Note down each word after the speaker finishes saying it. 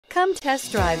Come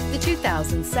test drive the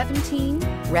 2017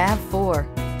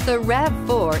 RAV4. The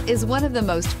RAV4 is one of the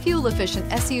most fuel-efficient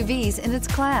SUVs in its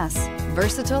class.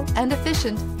 Versatile and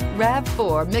efficient,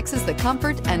 RAV4 mixes the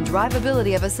comfort and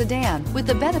drivability of a sedan with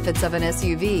the benefits of an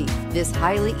SUV. This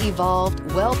highly evolved,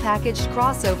 well-packaged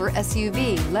crossover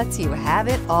SUV lets you have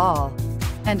it all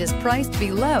and is priced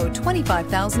below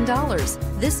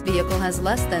 $25,000. This vehicle has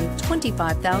less than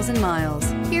 25,000 miles.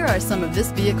 Here are some of this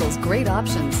vehicle's great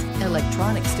options: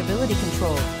 electronic stability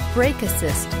control, brake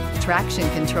assist, traction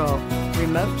control,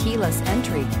 remote keyless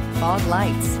entry, fog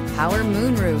lights, power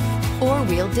moonroof,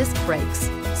 four-wheel disc brakes,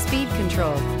 speed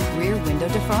control, rear window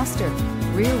defroster,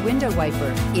 rear window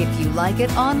wiper. If you like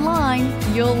it online,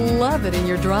 you'll love it in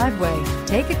your driveway.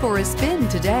 Take it for a spin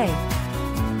today.